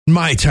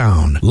My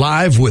Town,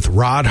 live with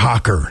Rod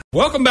Hawker.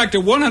 Welcome back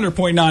to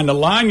 100.9 The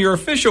Line, your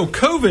official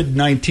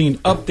COVID-19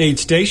 update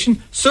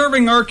station,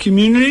 serving our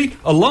community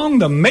along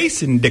the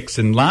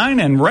Mason-Dixon line.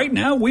 And right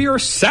now we are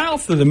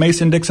south of the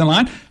Mason-Dixon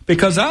line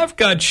because I've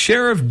got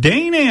Sheriff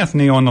Dane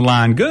Anthony on the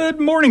line. Good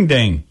morning,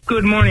 Dane.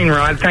 Good morning,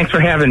 Rod. Thanks for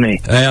having me.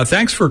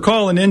 Thanks for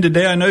calling in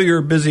today. I know you're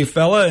a busy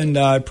fella, and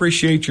I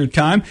appreciate your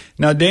time.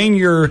 Now, Dane,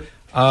 you're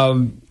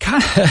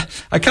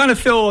I kind of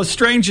feel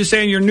strange just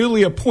saying you're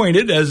newly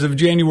appointed as of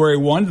January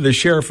 1 to the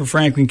Sheriff of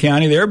Franklin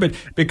County there, but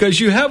because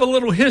you have a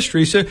little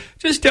history. So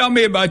just tell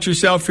me about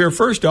yourself here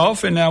first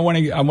off, and I want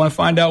to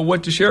find out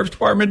what the Sheriff's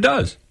Department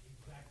does.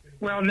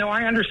 Well, no,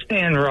 I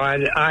understand,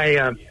 Rod.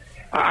 I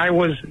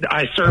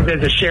served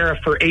as a sheriff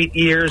for 8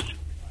 years,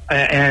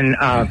 and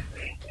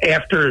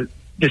after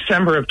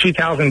December of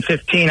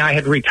 2015, I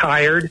had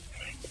retired,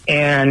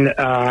 and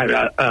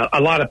a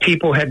lot of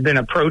people had been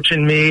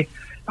approaching me.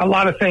 A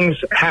lot of things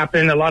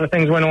happened. A lot of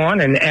things went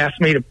on and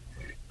asked me to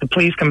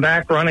please come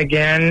back, run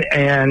again.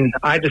 And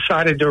I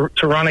decided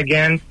to run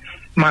again.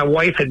 My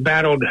wife had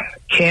battled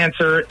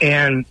cancer,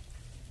 and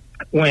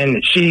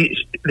when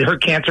her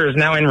cancer is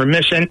now in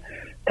remission,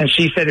 and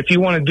she said, if you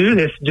want to do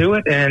this, do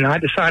it. And I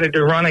decided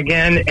to run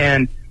again.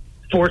 And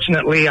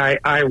fortunately,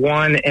 I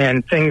won,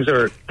 and things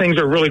are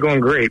really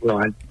going great,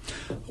 Rod.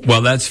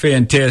 Well, that's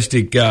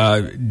fantastic,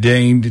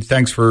 Dane.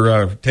 Thanks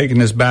for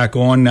taking us back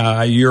on.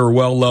 You're a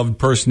well-loved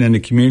person in the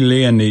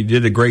community, and you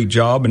did a great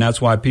job, and that's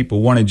why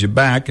people wanted you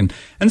back. And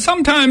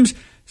sometimes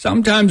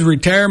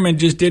retirement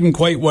just didn't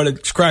quite what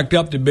it's cracked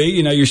up to be.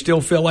 You know, you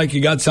still feel like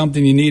you got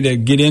something you need to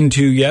get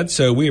into yet.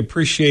 So we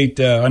appreciate,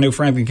 I know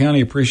Franklin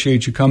County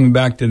appreciates you coming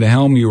back to the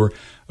helm. You were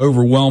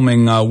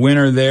overwhelming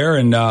winner there,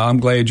 and I'm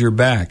glad you're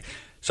back.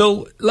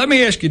 So let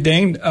me ask you,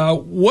 Dane,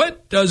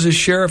 what does a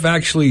sheriff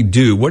actually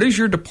do? What is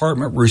your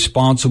department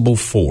responsible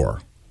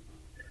for?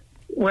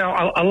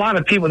 Well, a lot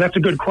of people, that's a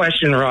good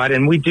question, Rod,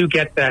 and we do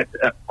get that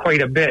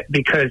quite a bit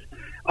because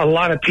a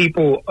lot of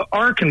people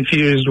are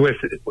confused with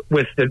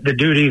the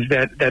duties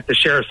that the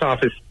sheriff's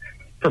office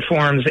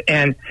performs.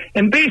 And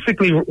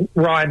basically,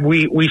 Rod,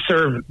 we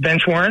serve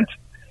bench warrants.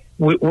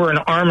 We're an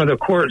arm of the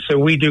court, so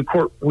we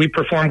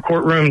perform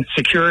courtroom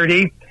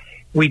security.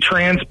 We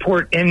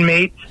transport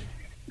inmates.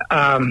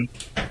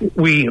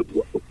 We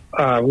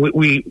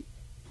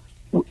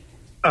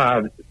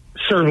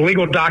serve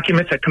legal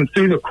documents that come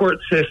through the court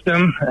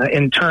system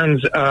in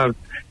terms of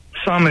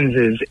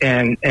summonses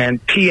and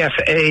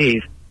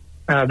PFAs,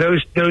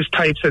 those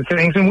types of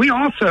things. And we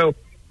also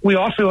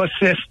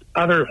assist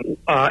other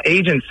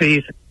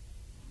agencies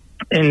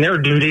in their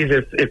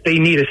duties if they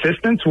need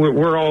assistance.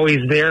 We're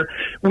always there.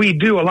 We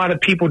do. A lot of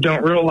people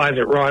don't realize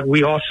it, Rod.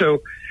 We also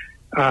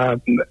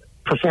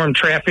perform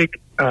traffic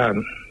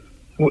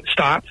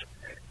stops.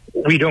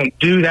 We don't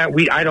do that.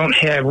 We don't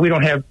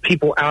have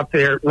people out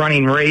there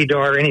running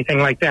radar or anything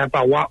like that.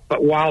 But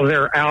while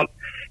they're out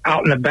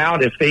and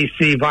about, if they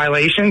see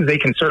violations, they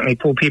can certainly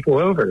pull people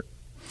over.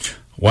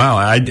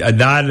 Wow,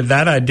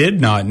 that I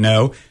did not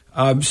know.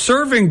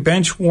 Serving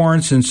bench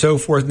warrants and so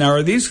forth. Now,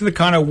 are these the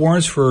kind of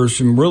warrants for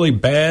some really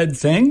bad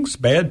things,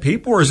 bad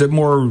people, or is it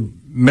more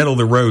middle of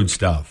the road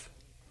stuff?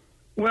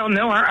 Well,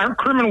 no, our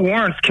criminal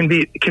warrants can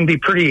be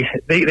pretty.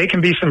 They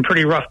can be some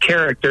pretty rough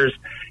characters.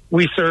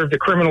 We serve the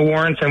criminal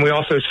warrants, and we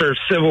also serve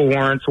civil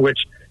warrants, which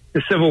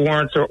the civil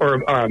warrants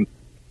are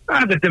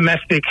the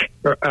domestic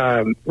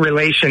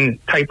relation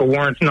type of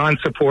warrants,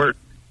 non-support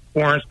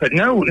warrants. But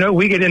no,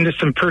 we get into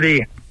some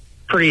pretty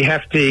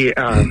hefty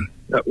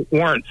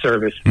warrant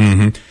service.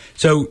 Mm-hmm.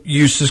 So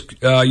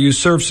you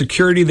serve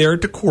security there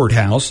at the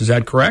courthouse, is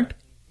that correct?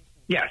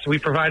 Yes, we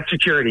provide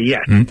security,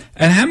 yes. Mm-hmm.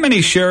 And how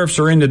many sheriffs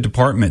are in the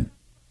department?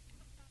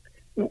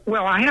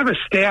 Well, I have a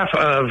staff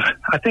of,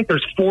 I think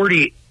there's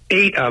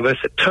 48 of us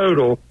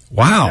total.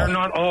 Wow. They're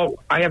not all.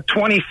 I have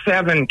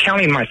 27,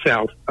 counting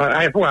myself.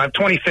 I have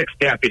 26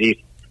 deputies.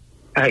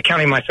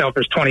 Counting myself,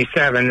 there's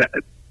 27.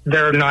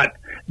 They're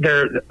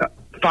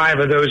 5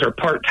 of those are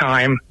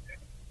part-time.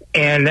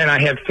 And then I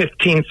have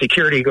 15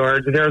 security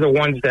guards. They're the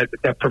ones that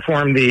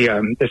perform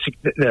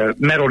the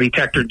metal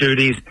detector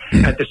duties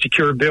at the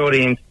secure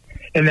buildings.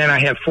 And then I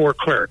have 4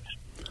 clerks.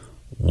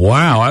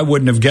 Wow, I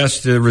wouldn't have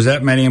guessed there was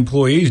that many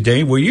employees,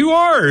 Dave. Well,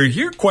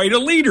 you're quite a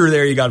leader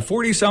there. You got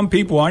 40-some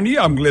people on you.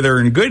 They're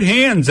in good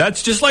hands.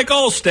 That's just like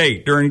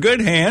Allstate. They're in good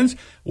hands.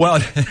 Well,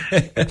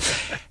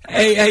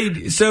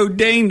 hey, so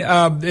Dane,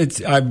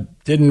 I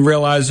didn't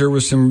realize there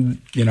was some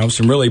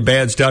really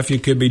bad stuff you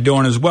could be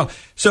doing as well.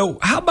 So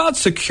how about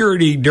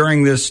security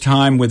during this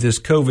time with this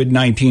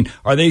COVID-19?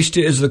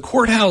 Is the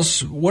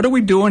courthouse, what are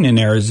we doing in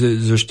there?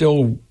 Is there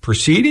still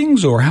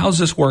proceedings, or how's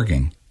this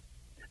working?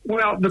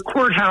 Well, the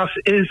courthouse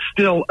is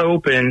still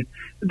open.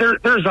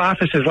 There's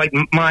offices like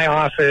my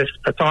office,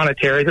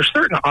 Pathonetary. There's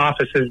certain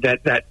offices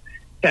that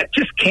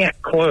just can't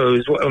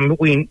close.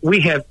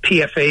 We have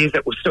PFAs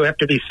that will still have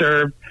to be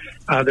served.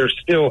 There's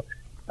still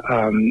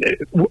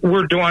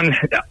we're doing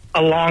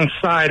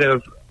alongside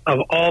of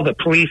all the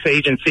police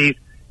agencies.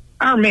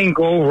 Our main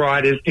goal,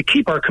 Rod, is to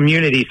keep our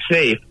community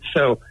safe.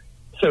 So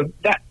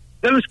that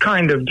those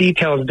kind of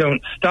details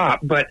don't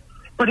stop. But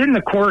but in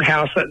the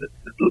courthouse,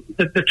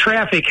 the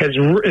traffic is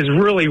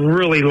really,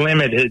 really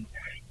limited.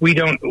 We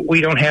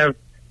don't have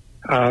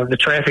the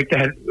traffic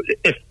that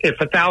if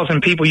 1,000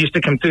 people used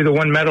to come through the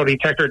one metal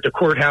detector at the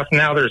courthouse,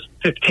 now there's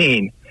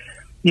 15.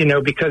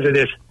 Because of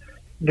this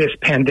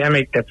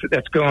pandemic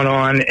that's going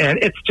on, and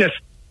it's just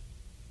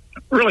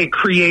really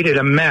created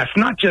a mess,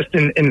 not just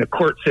in the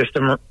court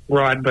system,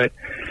 Rod, but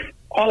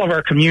all of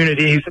our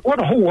communities,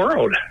 the whole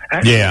world.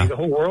 Actually, the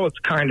whole world's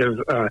kind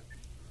of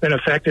been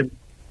affected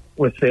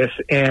with this,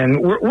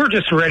 and we're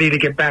just ready to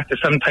get back to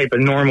some type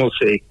of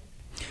normalcy.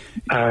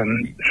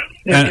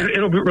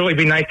 It'll really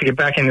be nice to get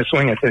back in the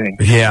swing of things.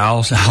 Yeah,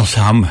 I'm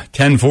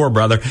 10-4,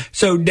 brother.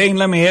 So, Dane,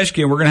 let me ask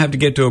you, we're going to have to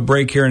get to a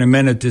break here in a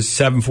minute. It's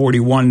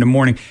 7:41 in the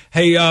morning.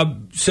 Hey,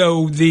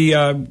 so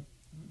the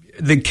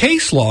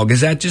case log, is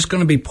that just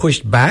going to be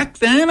pushed back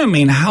then? I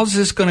mean, how's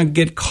this going to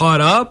get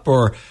caught up,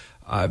 or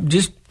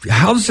just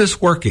how's this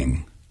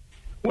working?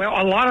 Well,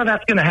 a lot of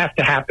that's going to have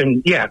to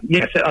happen. Yes.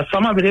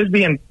 Some of it is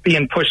being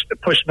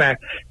pushed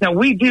back. Now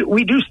we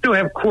do still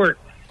have court,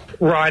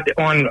 Rod,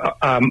 on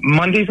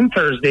Mondays and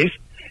Thursdays.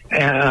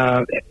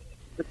 The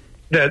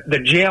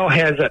jail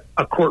has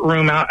a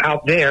courtroom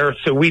out there,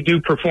 so we do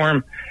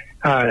perform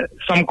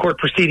some court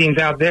proceedings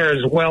out there,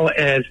 as well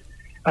as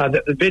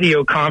the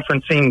video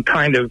conferencing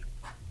kind of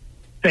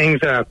things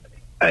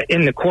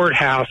in the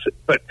courthouse.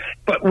 But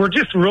we're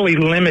just really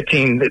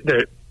limiting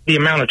the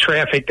amount of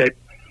traffic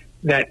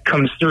that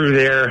comes through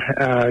there.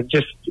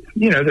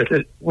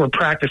 We're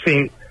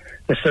practicing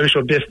the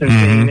social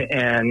distancing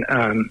and.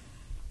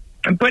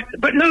 But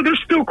no, there's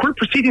still court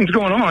proceedings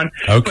going on.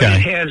 Okay. But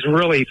it has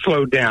really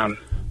slowed down.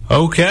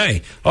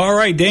 Okay. All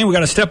right, Dane, we got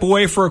to step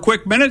away for a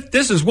quick minute.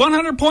 This is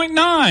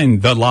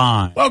 100.9 The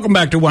Line. Welcome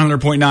back to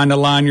 100.9 The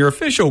Line, your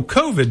official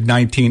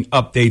COVID-19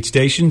 update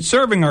station,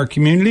 serving our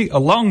community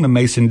along the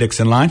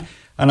Mason-Dixon line.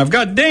 And I've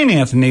got Dane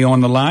Anthony on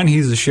the line.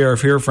 He's the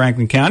sheriff here in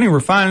Franklin County. We're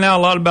finding out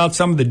a lot about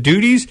some of the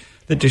duties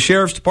that the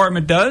sheriff's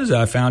department does.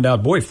 I found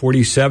out,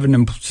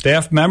 47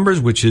 staff members,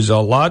 which is a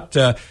lot.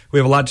 We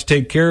have a lot to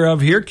take care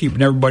of here,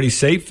 keeping everybody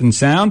safe and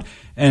sound.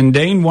 And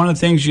Dane, one of the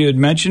things you had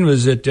mentioned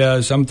was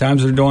that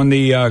sometimes they're doing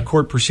the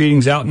court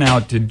proceedings out now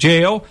at the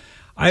jail.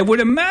 I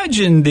would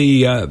imagine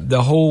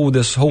this whole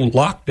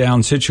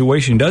lockdown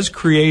situation does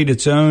create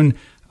its own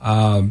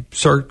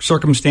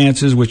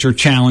circumstances which are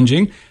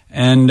challenging.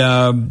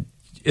 And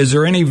is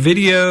there any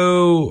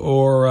video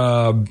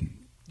or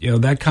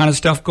that kind of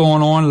stuff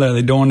going on? Are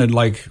they doing it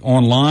like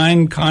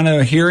online kind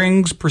of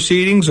hearings,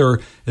 proceedings,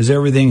 or does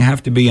everything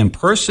have to be in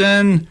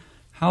person?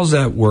 How's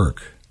that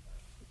work?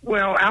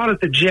 Well, out at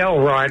the jail,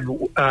 Rod,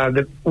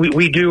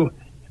 we do.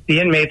 The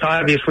inmates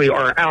obviously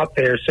are out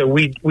there, so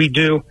we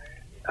do.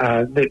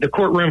 The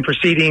courtroom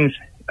proceedings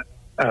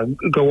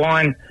go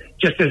on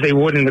just as they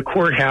would in the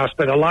courthouse,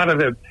 but a lot of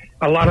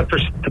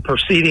the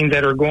proceedings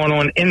that are going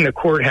on in the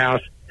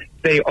courthouse,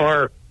 they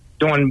are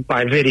done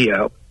by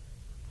video.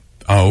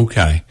 Oh,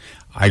 okay.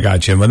 I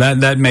got you. Well,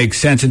 that makes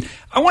sense. And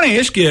I want to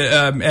ask you,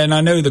 and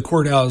I know the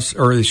courthouse,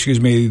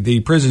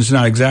 the prison's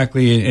not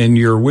exactly in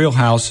your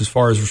wheelhouse as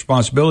far as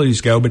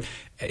responsibilities go, but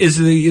is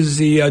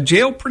the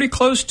jail pretty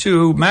close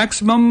to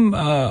maximum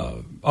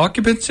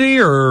occupancy,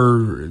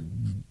 or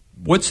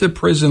what's the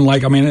prison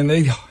like? I mean, and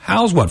they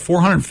house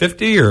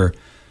 450 or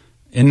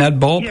in that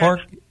ballpark?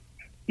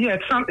 Yeah,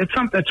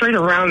 it's right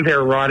around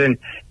there, Rod. And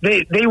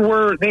they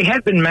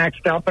had been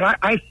maxed out, but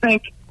I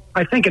think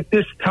at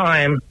this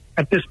time.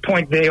 At this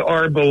point, they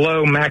are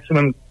below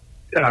maximum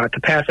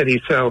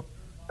capacity, so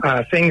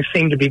things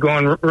seem to be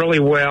going really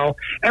well.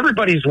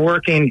 Everybody's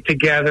working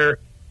together.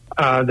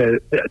 All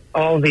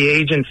the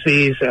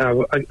agencies,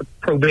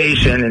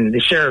 probation and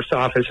the sheriff's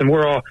office, and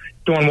we're all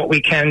doing what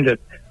we can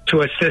to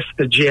assist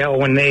the jail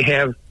when they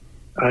have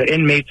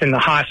inmates in the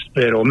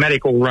hospital,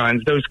 medical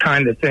runs, those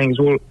kind of things.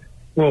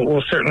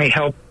 We'll certainly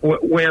help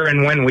where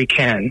and when we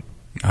can.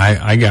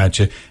 I got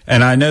you.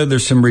 And I know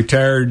there's some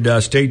retired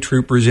state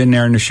troopers in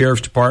there in the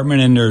sheriff's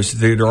department, and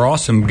they're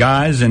awesome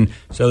guys, and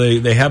so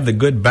they have the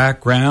good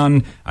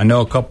background. I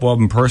know a couple of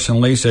them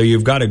personally, so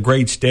you've got a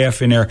great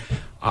staff in there.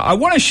 I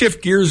want to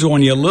shift gears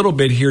on you a little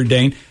bit here,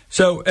 Dane.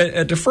 So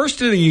at the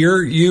first of the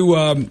year,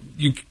 you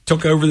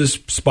took over this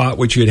spot,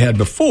 which you had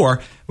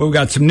before. We've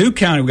got a new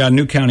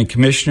county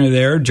commissioner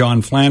there.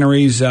 John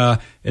Flannery's a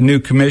new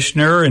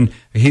commissioner, and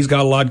he's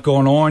got a lot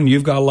going on.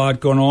 You've got a lot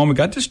going on. We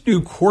got this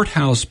new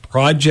courthouse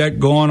project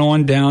going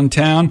on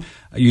downtown.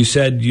 You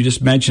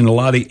just mentioned a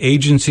lot of the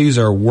agencies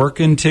are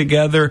working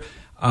together.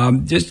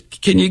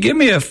 Can you give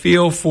me a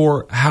feel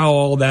for how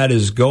all that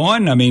is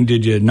going? I mean,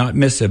 did you not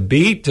miss a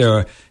beat,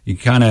 or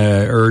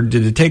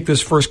did it take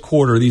this first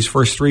quarter, these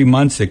first 3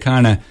 months, to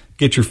kind of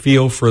get your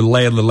feel for the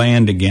lay of the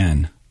land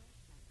again?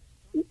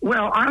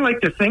 Well, I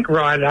like to think,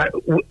 Rod,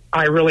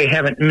 I really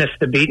haven't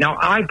missed a beat. Now,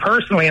 I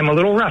personally am a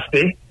little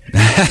rusty.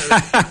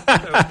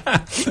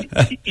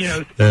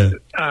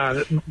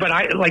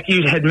 But like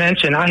you had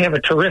mentioned, I have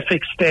a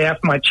terrific staff.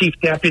 My chief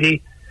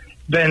deputy,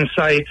 Ben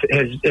Seitz,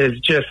 has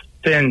just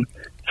been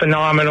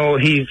phenomenal.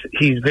 He's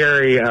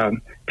very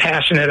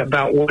passionate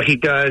about what he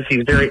does.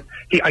 He's very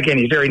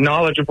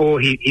knowledgeable.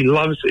 He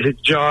loves his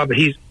job.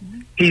 He's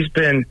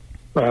been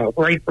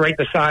right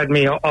beside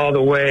me all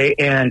the way,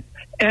 and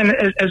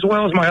as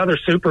well as my other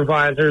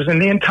supervisors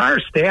and the entire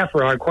staff,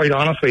 Rod, quite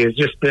honestly, has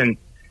just been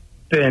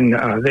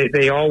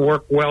they all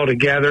work well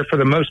together for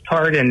the most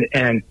part,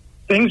 and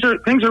things are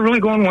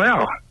really going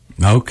well.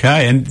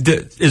 Okay, and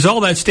is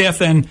all that staff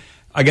then?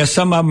 I guess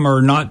some of them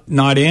are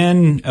not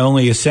in,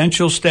 only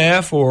essential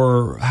staff,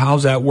 or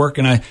how's that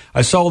working?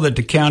 I saw that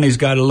the county's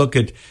got to look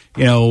at,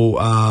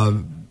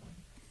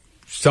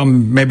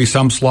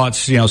 some slots,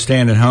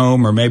 staying at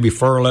home or maybe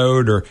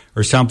furloughed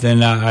or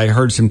something. I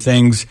heard some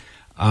things,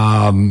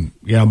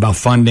 about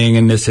funding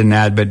and this and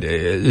that. But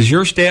is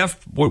your staff,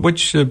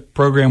 what's the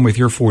program with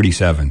your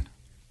 47?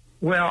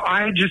 Well,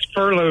 I just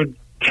furloughed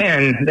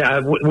 10, and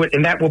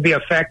that will be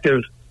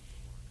effective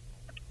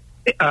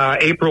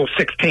April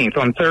 16th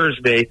on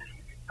Thursday.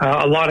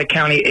 A lot of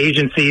county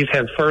agencies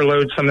have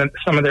furloughed some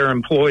of their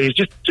employees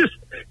just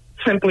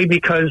simply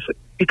because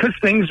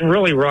things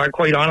really, Rod,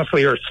 quite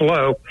honestly, are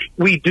slow.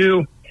 We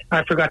do,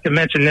 I forgot to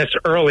mention this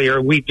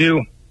earlier, we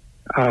do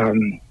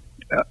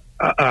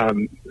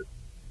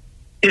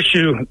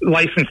issue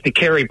license to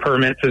carry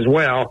permits as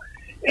well.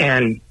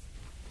 And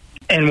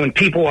when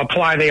people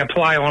apply, they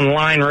apply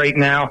online right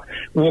now.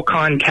 We'll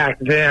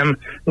contact them,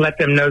 let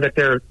them know that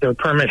their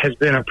permit has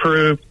been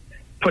approved,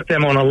 put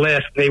them on a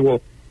list. They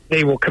will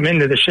come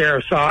into the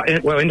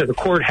into the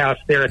courthouse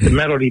there at the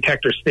metal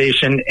detector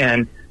station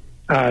and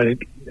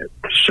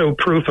show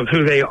proof of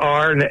who they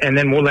are, and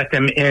then we'll let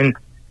them in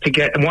to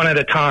get one at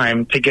a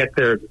time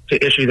to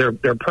issue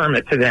their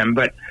permit to them.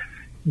 But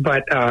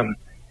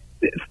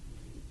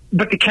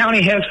the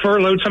county has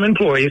furloughed some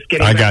employees.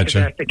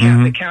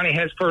 The county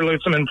has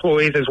furloughed some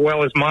employees as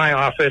well as my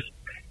office.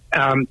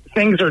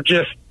 Things are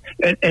just,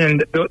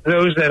 and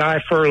those that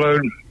I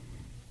furloughed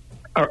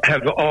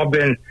have all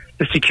been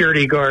the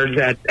security guards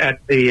at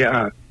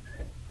the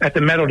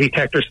metal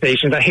detector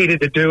stations. I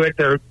hated to do it.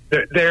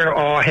 They're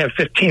all have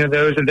 15 of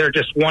those, and they're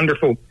just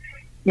wonderful,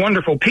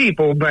 wonderful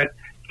people. But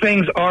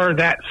things are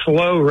that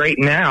slow right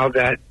now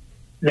that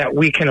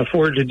we can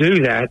afford to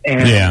do that,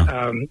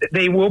 and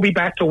they will be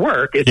back to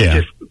work. It's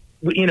just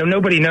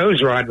nobody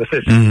knows, Rod, with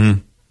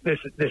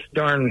this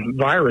darn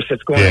virus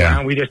that's going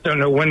around. We just don't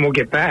know when we'll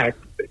get back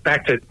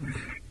to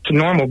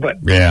normal. But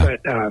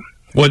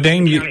well,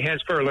 Dane, the county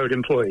has furloughed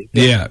employees.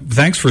 Yeah,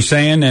 thanks for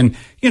saying. And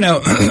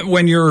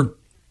when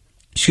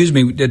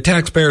the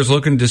taxpayers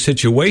looking at the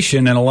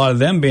situation, and a lot of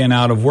them being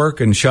out of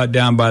work and shut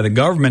down by the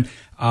government,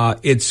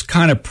 it's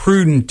kind of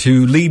prudent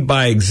to lead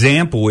by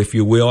example, if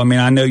you will. I mean,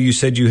 I know you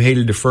said you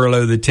hated to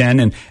furlough the 10,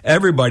 and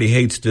everybody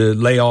hates to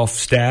lay off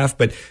staff,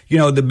 but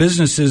the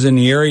businesses in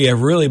the area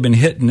have really been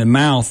hit in the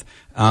mouth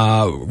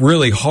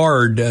really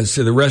hard.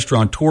 So the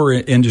restaurateur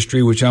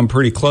industry, which I'm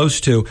pretty close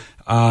to,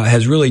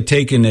 has really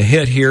taken a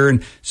hit here.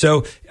 And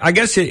so I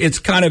guess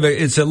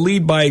it's a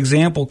lead by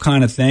example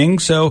kind of thing.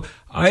 So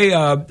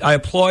I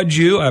applaud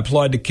you. I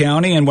applaud the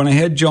county. And when I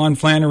had John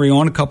Flannery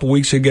on a couple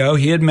weeks ago,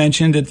 he had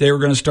mentioned that they were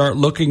going to start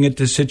looking at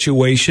the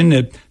situation,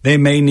 that they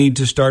may need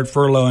to start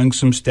furloughing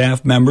some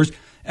staff members.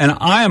 And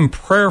I am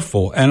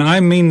prayerful, and I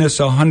mean this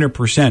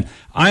 100%.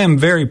 I am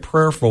very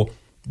prayerful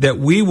that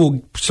we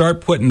will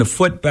start putting the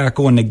foot back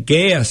on the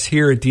gas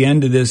here at the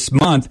end of this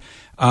month.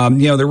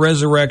 The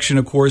resurrection,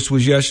 of course,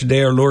 was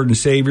yesterday. Our Lord and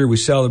Savior, we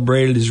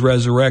celebrated his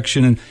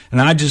resurrection.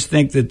 And I just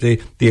think that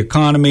the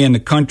economy and the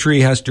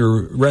country has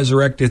to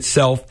resurrect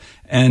itself,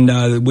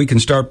 and we can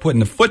start putting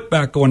the foot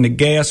back on the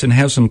gas and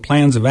have some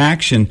plans of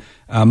action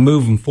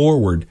moving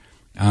forward.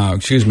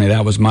 Excuse me,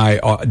 that was my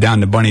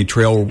down the bunny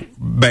trail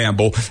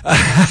babble.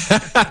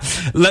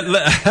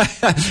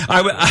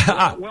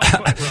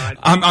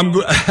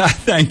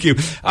 Thank you.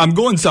 I'm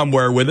going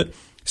somewhere with it.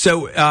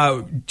 So,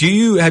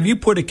 have you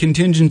put a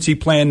contingency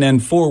plan then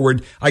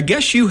forward? I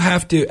guess you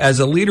have to, as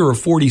a leader of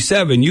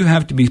 47, you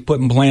have to be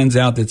putting plans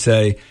out that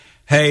say,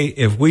 hey,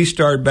 if we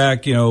start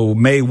back,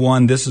 May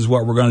 1, this is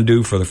what we're going to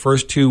do for the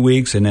first 2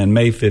 weeks, and then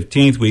May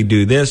 15th, we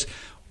do this.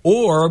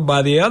 Or,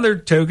 by the other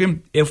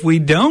token, if we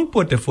don't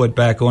put the foot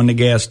back on the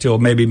gas till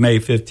maybe May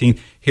 15th,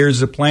 here's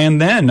the plan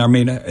then. I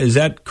mean, is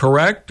that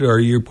correct? Or are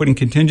you putting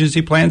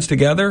contingency plans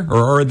together,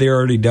 or are they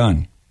already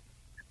done?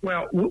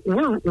 Well,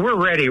 we're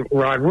ready,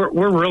 Rod.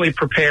 We're really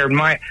prepared.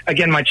 My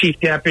chief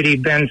deputy,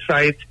 Ben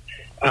Seitz,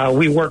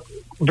 we work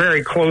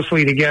very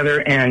closely together,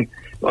 and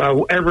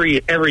every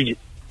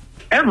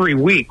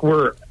week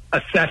we're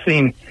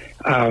assessing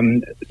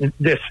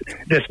this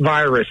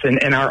virus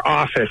in our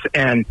office,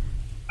 and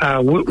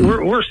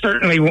we're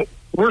certainly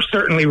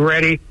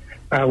ready.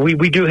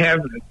 We do have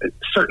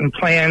certain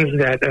plans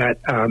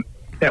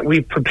that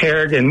we've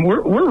prepared, and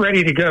we're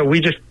ready to go.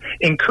 We just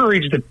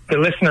encourage the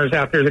listeners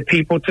out there, the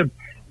people, to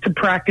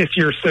practice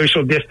your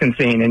social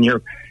distancing and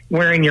your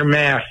wearing your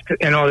mask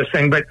and all this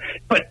thing. But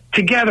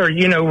together,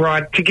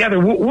 Rod,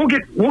 together we'll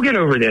get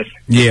over this.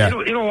 Yeah,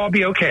 it'll all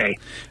be okay.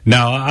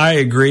 No, I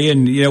agree.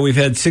 And we've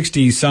had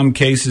 60 some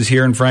cases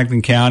here in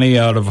Franklin County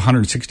out of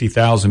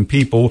 160,000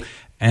 people.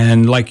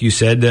 And like you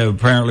said,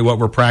 apparently what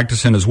we're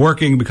practicing is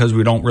working because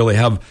we don't really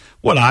have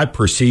what I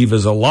perceive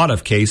as a lot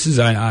of cases.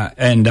 I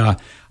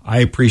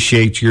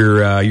appreciate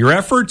your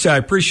efforts. I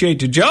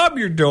appreciate the job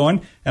you're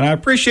doing, and I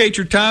appreciate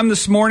your time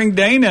this morning,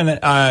 Dane.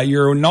 And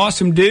you're an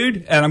awesome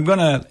dude. And I'm going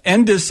to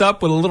end this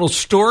up with a little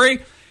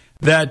story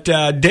that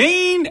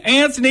Dane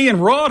Anthony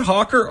and Rod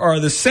Hawker are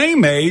the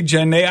same age,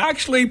 and they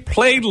actually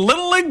played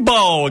Little League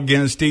ball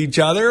against each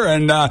other.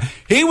 And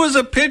he was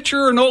a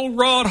pitcher, and old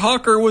Rod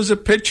Hawker was a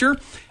pitcher.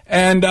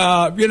 And,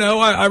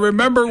 I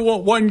remember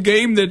one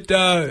game that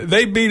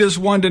they beat us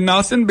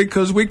 1-0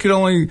 because we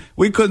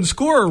couldn't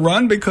score a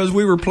run because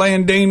we were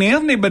playing Dane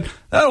Anthony. But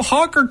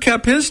Hawker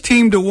kept his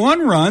team to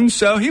 1 run,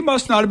 so he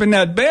must not have been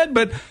that bad.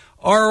 But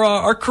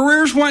our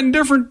careers went in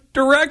different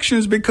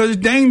directions because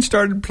Dane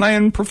started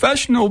playing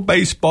professional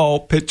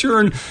baseball pitcher,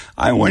 and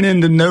I went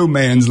into no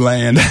man's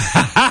land. All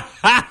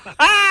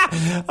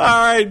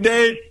right,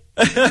 Dane.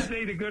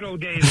 Say the good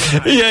old days.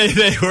 Yeah,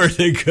 they were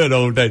the good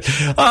old days.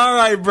 All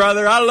right,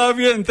 brother. I love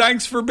you, and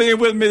thanks for being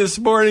with me this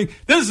morning.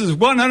 This is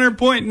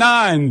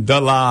 100.9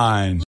 The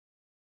Line.